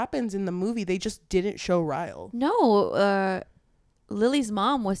thing happens in the movie. They just didn't show Ryle. No, Lily's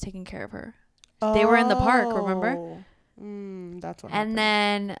mom was taking care of her. They were in the park, remember? That's what happened. And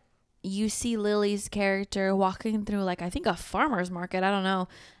then you see Lily's character walking through, like, I think a farmer's market. I don't know.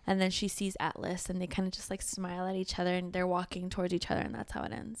 And then she sees Atlas, and they kind of just, like, smile at each other, and they're walking towards each other, and that's how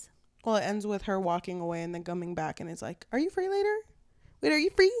it ends. Well, it ends with her walking away and then coming back, and it's like, are you free later? Wait, are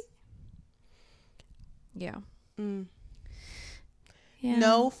you free? Yeah. Yeah.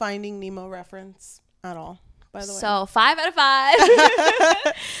 No Finding Nemo reference at all, by the way. So 5 out of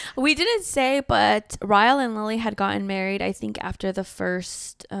 5. We didn't say, but Ryle and Lily had gotten married, I think, after the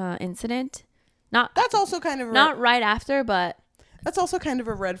first incident. That's also kind of not right after, but that's also kind of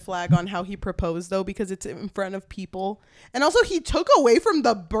a red flag on how he proposed, though, because it's in front of people, and also he took away from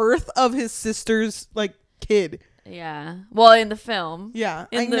the birth of his sister's like kid. Yeah. Well, in the film. Yeah.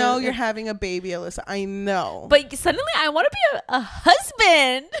 I know you're having a baby, Alyssa. I know. But suddenly I want to be a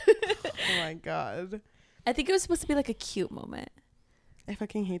husband. Oh, my God. I think it was supposed to be like a cute moment. I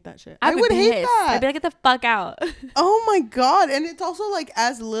fucking hate that shit. I would hate that. I'd be like, get the fuck out. Oh, my God. And it's also like,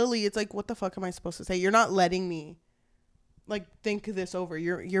 as Lily, it's like, what the fuck am I supposed to say? You're not letting me, like, think this over.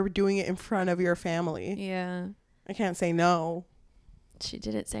 You're doing it in front of your family. Yeah. I can't say no. She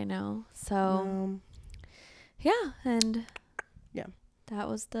didn't say no. So, yeah. And yeah, that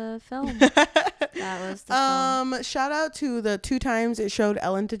was the film. That was the film. Shout out to the 2 times it showed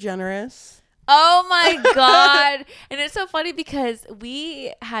Ellen DeGeneres. Oh my God. And it's so funny because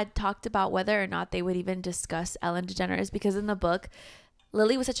we had talked about whether or not they would even discuss Ellen DeGeneres, because in the book,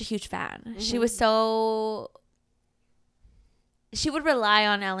 Lily was such a huge fan. Mm-hmm. She would rely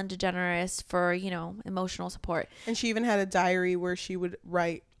on Ellen DeGeneres for, you know, emotional support. And she even had a diary where she would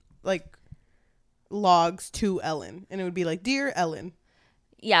write like logs to Ellen, and it would be like, "Dear Ellen."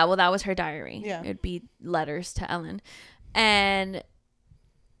 Yeah, well, that was her diary. Yeah. It'd be letters to Ellen. And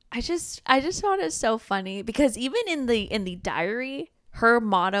I just found it so funny because even in the diary, her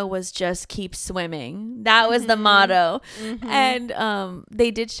motto was just keep swimming. That was the motto. Mm-hmm. And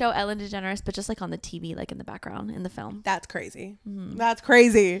they did show Ellen DeGeneres, but just like on the TV, like in the background in the film. That's crazy. Mm-hmm. That's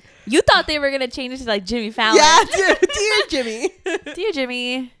crazy. You thought they were gonna change it to like Jimmy Fallon. Yeah, dear Jimmy. Dear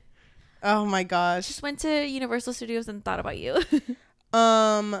Jimmy. Oh my gosh. Just went to Universal Studios and thought about you.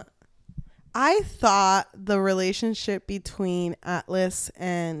 I thought the relationship between Atlas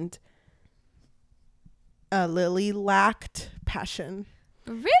and Lily lacked passion.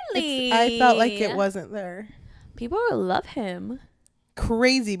 Really? I felt like it wasn't there. People love him.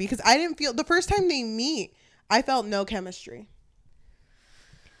 Crazy, because I didn't feel, the first time they meet, I felt no chemistry.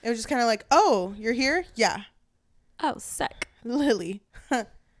 It was just kind of like, oh, you're here? Yeah. Oh, sick. Lily.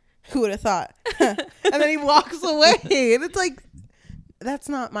 Who would have thought? And then he walks away. And it's like, that's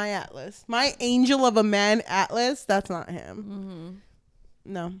not my Atlas. My angel of a man Atlas, that's not him. Mm-hmm.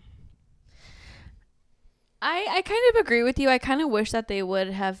 No. I kind of agree with you. I kind of wish that they would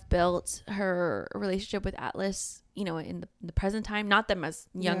have built her relationship with Atlas, you know, in the present time. Not them as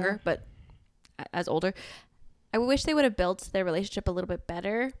younger, but as older. I wish they would have built their relationship a little bit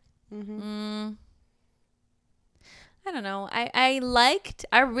better. Mm-hmm. I don't know. I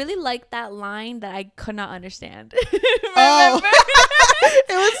really liked that line that I could not understand. Remember?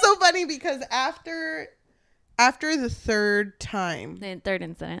 It was so funny because after the third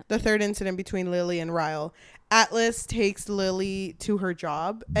incident between Lily and Ryle, Atlas takes Lily to her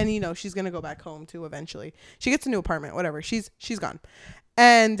job, and you know she's gonna go back home too eventually. She gets a new apartment, whatever. She's gone,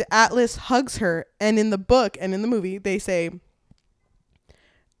 and Atlas hugs her. And in the book and in the movie, they say,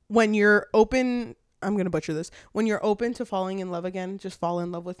 when you're open, I'm gonna butcher this, when you're open to falling in love again, just fall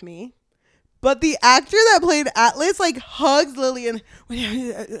in love with me. But the actor that played Atlas like hugs Lily and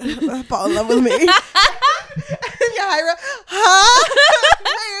fall in love with me. Yajaira,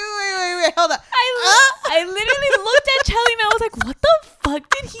 wait, hold on. I literally looked at Cheli and I was like, what the fuck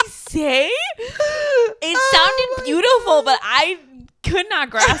did he say? It sounded beautiful, but I could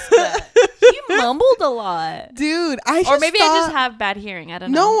not grasp that. He mumbled a lot. Dude, I just have bad hearing. I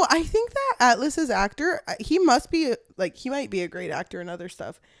don't know. No, I think that Atlas's actor, he must be like, he might be a great actor and other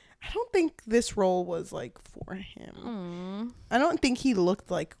stuff. I don't think this role was like for him. I don't think he looked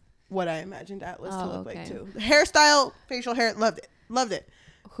like what I imagined Atlas to look like too. The hairstyle, facial hair, loved it.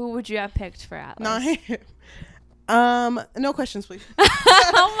 Who would you have picked for Atlas? Not him. No questions, please.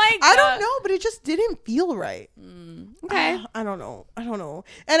 Oh my God. I don't know, but it just didn't feel right. Okay. I don't know.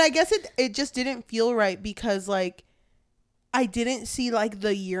 And I guess it just didn't feel right because like I didn't see like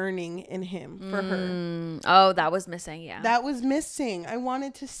the yearning in him for her. Oh, that was missing. Yeah. That was missing. I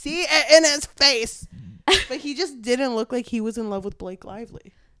wanted to see it in his face. But he just didn't look like he was in love with Blake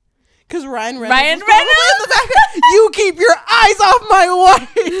Lively. Because Ryan Reynolds in the back. You keep your eyes off my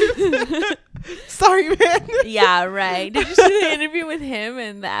wife. Sorry, man. Yeah, right. Did you see the interview with him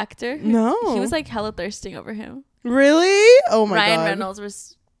and the actor? No. He was like hella thirsting over him. Really? Oh my God. Ryan Reynolds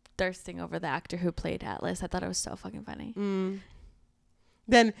was thirsting over the actor who played Atlas. I thought it was so fucking funny.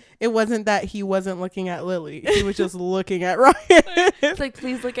 Then it wasn't that he wasn't looking at Lily. He was just looking at Ryan. It's like,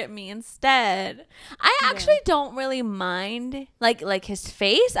 please look at me instead. I actually don't really mind like his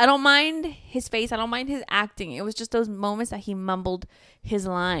face. I don't mind his face. I don't mind his acting. It was just those moments that he mumbled his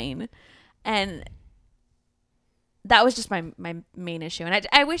line. And that was just my main issue. And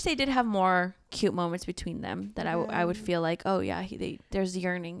I wish they did have more cute moments between them that I would feel like, oh yeah, there's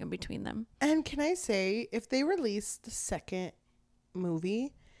yearning in between them. And can I say, if they release the second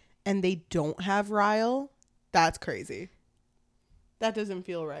movie and they don't have Ryle, that's crazy. That doesn't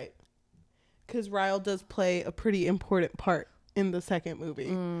feel right. Because Ryle does play a pretty important part in the second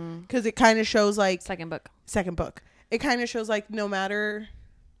movie. Because it kind of shows like... Second book. It kind of shows like no matter...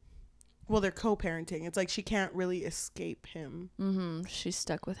 Well, they're co-parenting. It's like she can't really escape him. She's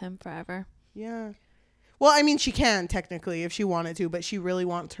stuck with him forever. Yeah. Well, I mean, she can technically if she wanted to, but she really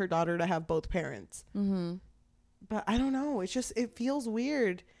wants her daughter to have both parents. But I don't know. It's just, it feels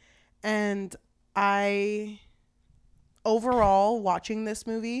weird. And I overall, watching this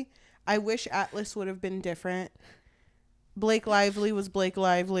movie, I wish Atlas would have been different. Blake Lively was Blake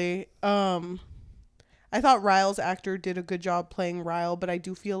Lively. I thought Ryle's actor did a good job playing Ryle, but I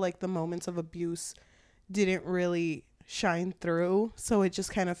do feel like the moments of abuse didn't really shine through. So it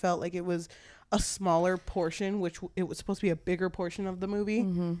just kind of felt like it was a smaller portion, which it was supposed to be a bigger portion of the movie.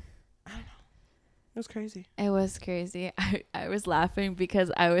 Mm-hmm. I don't know. It was crazy. It was crazy. I was laughing because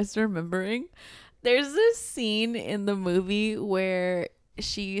I was remembering there's this scene in the movie where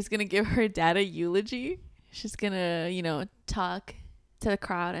she's going to give her dad a eulogy. She's going to, talk to the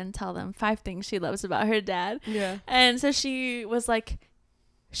crowd and tell them 5 things she loves about her dad. Yeah. And so she was like,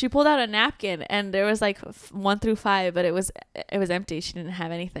 she pulled out a napkin and there was like 1 through 5, but it was empty. She didn't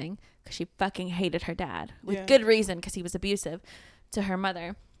have anything because she fucking hated her dad with good reason, because he was abusive to her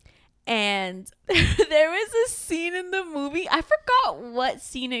mother. And there was a scene in the movie, I forgot what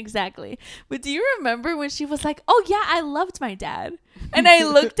scene exactly, but do you remember when she was like, oh yeah, I loved my dad? And I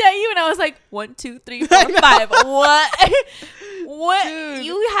looked at you and I was like, 1, 2, 3, 4, 5. What? Dude,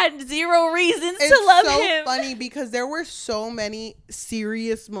 you had 0 reasons to love him. It's so funny because there were so many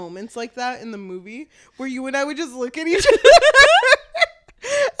serious moments like that in the movie where you and I would just look at each other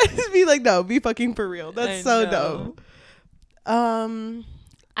and just be like, no, be fucking for real. That's so dumb.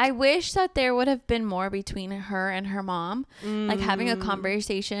 I wish that there would have been more between her and her mom, like having a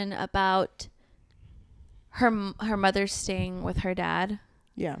conversation about her mother staying with her dad.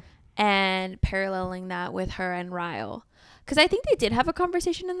 Yeah. And paralleling that with her and Ryle. Because I think they did have a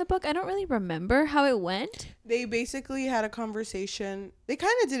conversation in the book. I don't really remember how it went. They basically had a conversation. They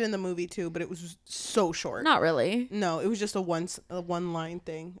kind of did in the movie too, but it was so short. Not really. No, it was just a one line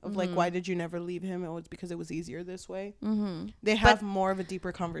thing of like, why did you never leave him? It was because it was easier this way. Mm-hmm. They have more of a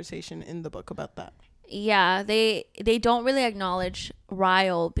deeper conversation in the book about that. Yeah, they don't really acknowledge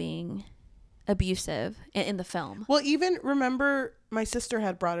Ryle being abusive in the film. Well, even remember my sister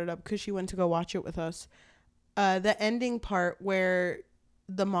had brought it up because she went to go watch it with us. The ending part where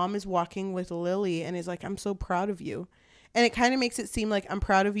the mom is walking with Lily and is like, I'm so proud of you. And it kind of makes it seem like I'm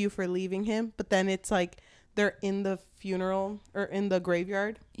proud of you for leaving him. But then it's like they're in the funeral or in the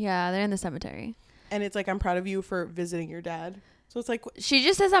graveyard. Yeah, they're in the cemetery. And it's like, I'm proud of you for visiting your dad. So it's like, she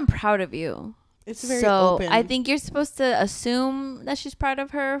just says, I'm proud of you. It's very open. I think you're supposed to assume that she's proud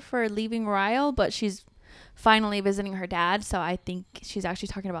of her for leaving Ryle, but she's finally visiting her dad. So I think she's actually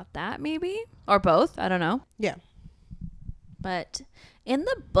talking about that, maybe, or both. I don't know. Yeah. But in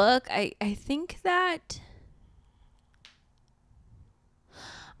the book, I think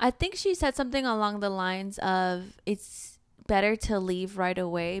she said something along the lines of, it's better to leave right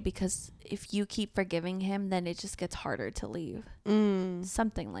away because if you keep forgiving him, then it just gets harder to leave.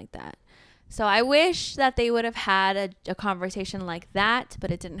 Something like that. So I wish that they would have had a conversation like that,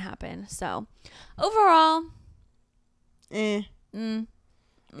 but it didn't happen. So overall, it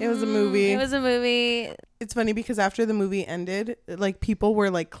was a movie. It was a movie. It's funny because after the movie ended, like people were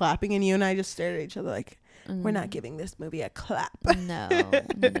like clapping and you and I just stared at each other like, we're not giving this movie a clap. No.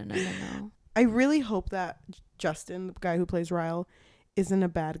 I really hope that Justin, the guy who plays Ryle, isn't a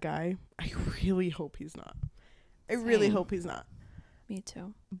bad guy. I really hope he's not. I really hope he's not. Me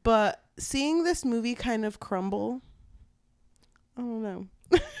too. But seeing this movie kind of crumble, I don't know.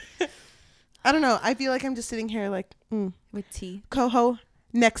 I don't know. I feel like I'm just sitting here like, with tea. Coho,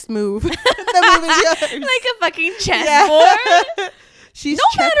 next move. The move is yours. Like a fucking chessboard. Yeah. She's no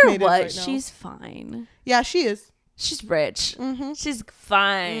matter what, right now. she's fine. Yeah, she is. She's rich. Mm-hmm. She's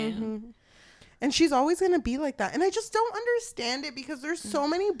fine. Mm-hmm. And she's always going to be like that. And I just don't understand it because there's so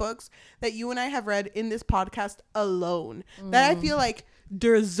many books that you and I have read in this podcast alone that I feel like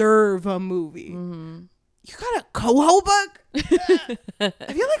deserve a movie. You got a Coho book? I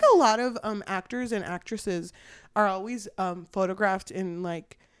feel like a lot of actors and actresses are always photographed in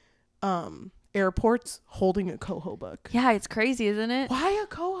like airports holding a Coho book. Yeah, it's crazy, isn't it? Why a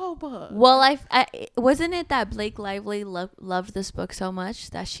Coho book? Well, I wasn't it that Blake Lively loved this book so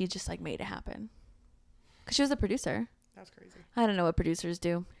much that she just like made it happen. Because she was a producer. That's crazy. I don't know what producers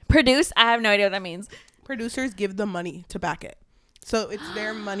do. Produce? I have no idea what that means. Producers give the money to back it. So it's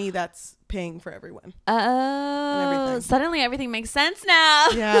their money that's paying for everyone. Oh, suddenly everything makes sense now.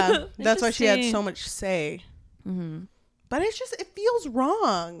 Yeah, that's why she had so much say. But it's just, it feels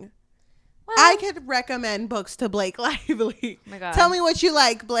wrong. Well, I could recommend books to Blake Lively. Oh my God. Tell me what you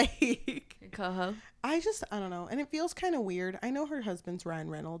like, Blake. Coho. I don't know. And it feels kind of weird. I know her husband's Ryan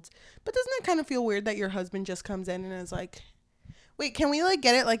Reynolds. But doesn't it kind of feel weird that your husband just comes in and is like, wait, can we like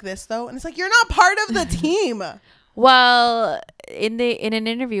get it like this though? And it's like, you're not part of the team. Well, in an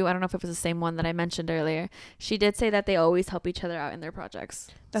interview, I don't know if it was the same one that I mentioned earlier, she did say that they always help each other out in their projects.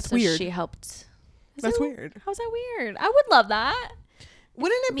 That's weird. She helped. That's weird. How's that weird? I would love that.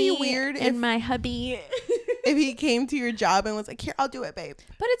 Wouldn't it be weird if my hubby if he came to your job and was like, "Here, I'll do it, babe."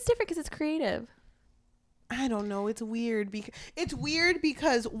 But it's different because it's creative. I don't know. It's weird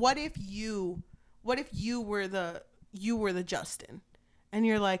because what if you were the Justin, and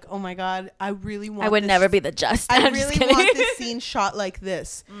you're like, "Oh my God, I would never be the Justin. I really want this scene shot like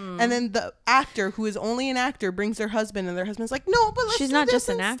this." And then the actor, who is only an actor, brings their husband, and their husband's like, "No, but she's not just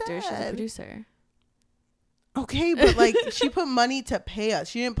an actor; she's a producer." Okay, but like she put money to pay us.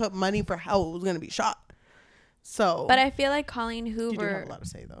 She didn't put money for how it was going to be shot. So, but I feel like Colleen Hoover. You do have a lot to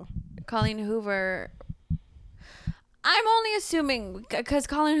say, though. Colleen Hoover. I'm only assuming because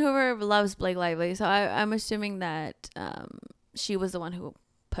Colleen Hoover loves Blake Lively, so I'm assuming that she was the one who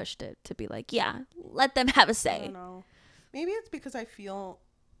pushed it to be like, yeah, let them have a say. I don't know. Maybe it's because I feel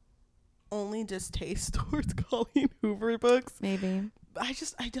only distaste towards Colleen Hoover books. Maybe. I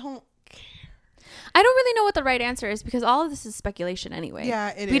don't care. I don't really know what the right answer is because all of this is speculation anyway.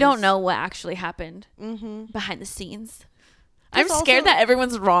 Yeah, we don't know what actually happened behind the scenes. I'm scared that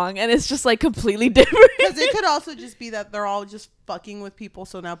everyone's wrong and it's just like completely different. Because it could also just be that they're all just fucking with people.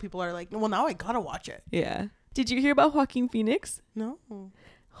 So now people are like, well, now I gotta watch it. Yeah. Did you hear about Joaquin Phoenix? No.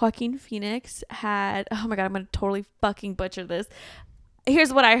 Joaquin Phoenix had, oh my God, I'm going to totally fucking butcher this.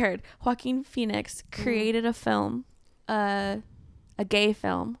 Here's what I heard. Joaquin Phoenix created a film, a gay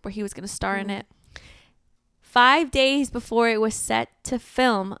film where he was going to star in it. 5 days before it was set to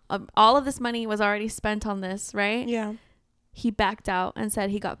film, all of this money was already spent on this, right? Yeah. He backed out and said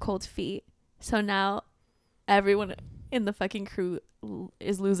he got cold feet. So now everyone in the fucking crew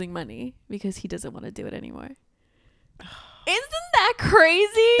is losing money because he doesn't want to do it anymore. Isn't that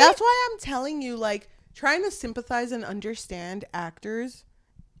crazy? That's why I'm telling you, like, trying to sympathize and understand actors,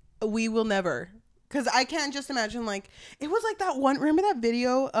 we will never. Because I can't just imagine, like, it was like that one, remember that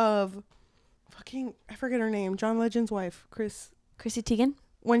video of fucking, I forget her name, John Legend's wife, Chrissy Teigen?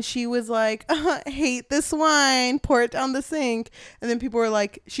 When she was like, hate this wine, pour it down the sink. And then people were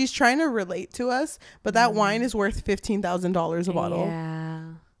like, she's trying to relate to us, but that wine is worth $15,000 a bottle. Yeah.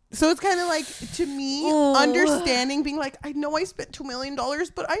 So it's kind of like, to me, understanding, being like, I know I spent $2 million,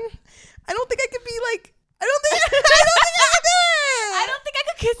 but I don't think I could be like, I don't think I could do it. I don't think I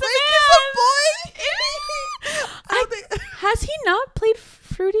could kiss a man. Kiss a boy. Has he not played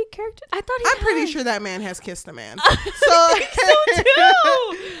fruity character? I thought I'm pretty sure that man has kissed a man. So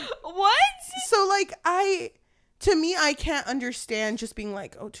too. What? So like to me, I can't understand just being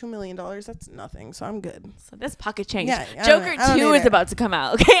like, oh, $2 million, that's nothing. So I'm good. So that's pocket change. Yeah, Joker 2 is about to come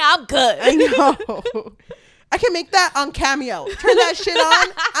out. Okay, I'm good. I know. I can make that on Cameo. Turn that shit on.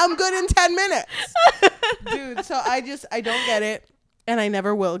 I'm good in 10 minutes. Dude, so I don't get it. And I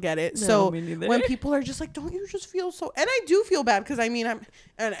never will get it. No, so me neither. when people are just like, don't you just feel so... And I do feel bad because, I mean, I'm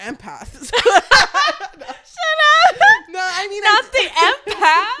an empath. Shut up. No, I mean... Not the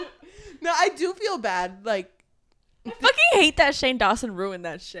empath. No, I do feel bad. Like... I fucking hate that Shane Dawson ruined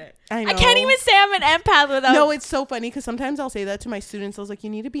that shit. I know. I can't even say I'm an empath without... No, it's so funny because sometimes I'll say that to my students. I was like, you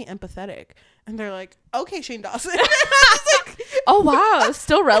need to be empathetic. And they're like, okay, Shane Dawson. Like, oh, wow.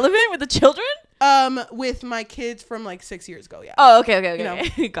 Still relevant with the children? With my kids from like 6 years ago, yeah. Oh, okay. You know,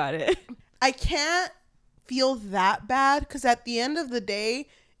 got it. I can't feel that bad because at the end of the day,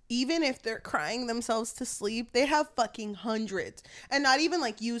 even if they're crying themselves to sleep, they have fucking hundreds. And not even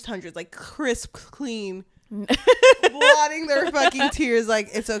like used hundreds, like crisp, clean, blotting their fucking tears. Like,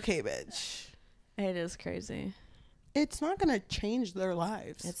 it's okay, bitch. It is crazy. It's not going to change their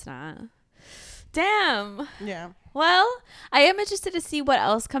lives. It's not. Damn. Yeah. Well, I am interested to see what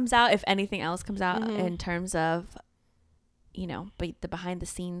else comes out, if anything else comes out in terms of, you know, the behind the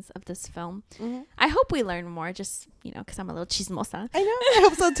scenes of this film. I hope we learn more, just, you know, because I'm a little chismosa. I know. I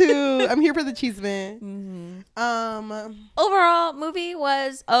hope so too. I'm here for the chisme. Overall, movie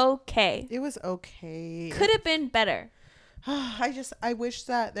was okay. It was okay. Could have been better. I wish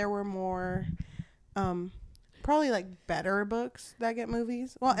that there were more, probably like better books that get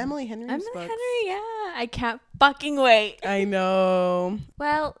movies. Well, Emily Henry's books. Yeah. I can't fucking wait. I know.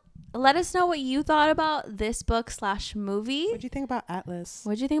 Well, let us know what you thought about this book / movie. What'd you think about Atlas?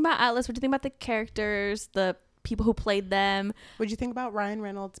 What'd you think about Atlas? What'd you think about the characters, the people who played them? What'd you think about Ryan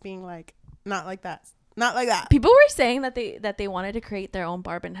Reynolds being like, not like that? Not like that. People were saying that they wanted to create their own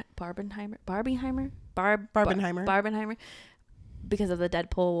Barbenheimer because of the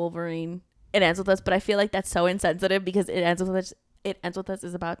Deadpool Wolverine. It ends with us, but I feel like that's so insensitive because it ends with us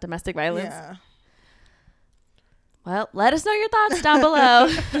is about domestic violence. Yeah. Well, let us know your thoughts down below.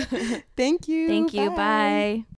 Thank you. Bye.